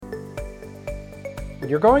When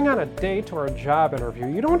you're going on a date or a job interview,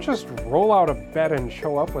 you don't just roll out of bed and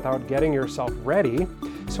show up without getting yourself ready.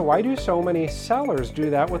 So why do so many sellers do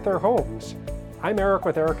that with their homes? I'm Eric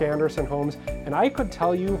with Andersen Homes, and I could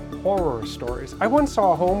tell you horror stories. I once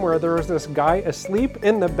saw a home where there was this guy asleep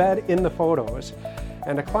in the bed in the photos.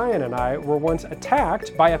 And a client and I were once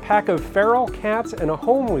attacked by a pack of feral cats in a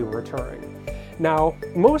home we were touring. Now,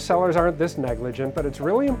 most sellers aren't this negligent, but it's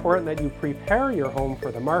really important that you prepare your home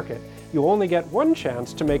for the market. You only get one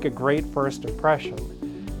chance to make a great first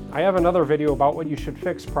impression. I have another video about what you should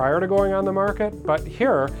fix prior to going on the market, but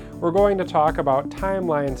here we're going to talk about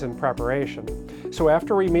timelines and preparation. So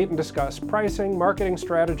after we meet and discuss pricing, marketing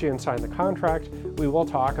strategy, and sign the contract, we will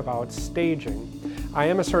talk about staging. I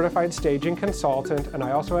am a certified staging consultant, and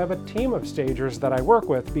I also have a team of stagers that I work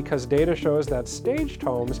with because data shows that staged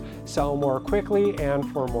homes sell more quickly and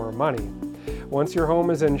for more money. Once your home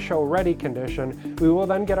is in show-ready condition, we will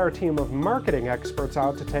then get our team of marketing experts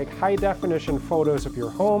out to take high-definition photos of your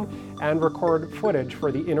home and record footage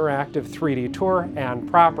for the interactive 3D tour and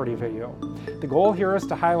property video. The goal here is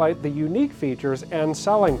to highlight the unique features and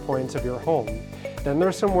selling points of your home. Then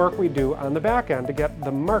there's some work we do on the back end to get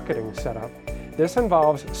the marketing set up. This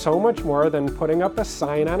involves so much more than putting up a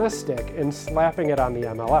sign on a stick and slapping it on the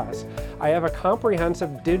MLS. I have a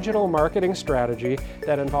comprehensive digital marketing strategy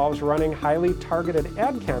that involves running highly targeted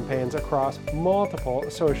ad campaigns across multiple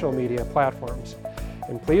social media platforms.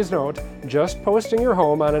 And please note, just posting your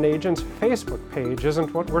home on an agent's Facebook page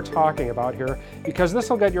isn't what we're talking about here, because this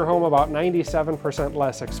will get your home about 97%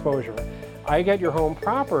 less exposure. I get your home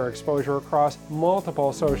proper exposure across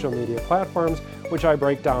multiple social media platforms, which I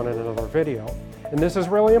break down in another video. And this is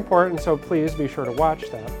really important, so please be sure to watch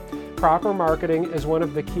that. Proper marketing is one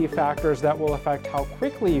of the key factors that will affect how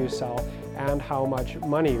quickly you sell and how much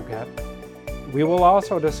money you get. We will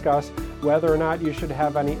also discuss whether or not you should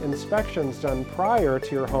have any inspections done prior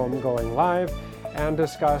to your home going live, and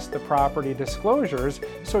discuss the property disclosures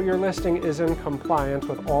so your listing is in compliance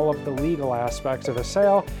with all of the legal aspects of a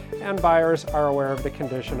sale and buyers are aware of the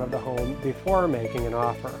condition of the home before making an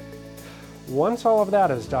offer. Once all of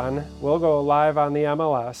that is done, we'll go live on the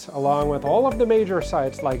MLS along with all of the major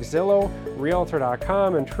sites like Zillow,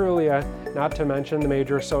 Realtor.com, and Trulia, not to mention the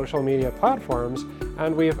major social media platforms,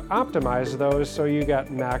 and we've optimized those so you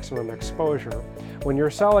get maximum exposure. When you're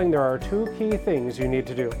selling, there are two key things you need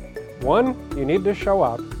to do. One, you need to show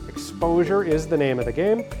up. Exposure is the name of the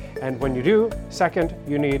game. And when you do, second,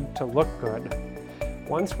 you need to look good.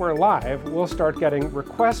 Once we're live, we'll start getting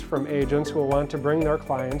requests from agents who will want to bring their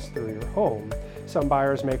clients through your home. Some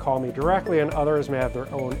buyers may call me directly and others may have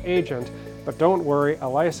their own agent, but don't worry, a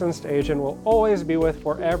licensed agent will always be with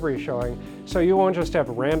for every showing, so you won't just have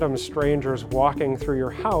random strangers walking through your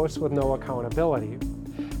house with no accountability.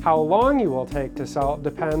 How long you will take to sell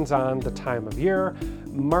depends on the time of year,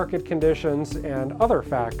 market conditions, and other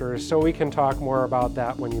factors, so we can talk more about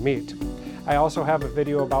that when you meet. I also have a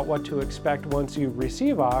video about what to expect once you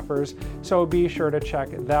receive offers, so be sure to check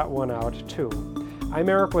that one out too. I'm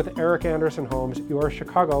Eric with Andersen Homes, your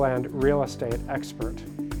Chicagoland real estate expert.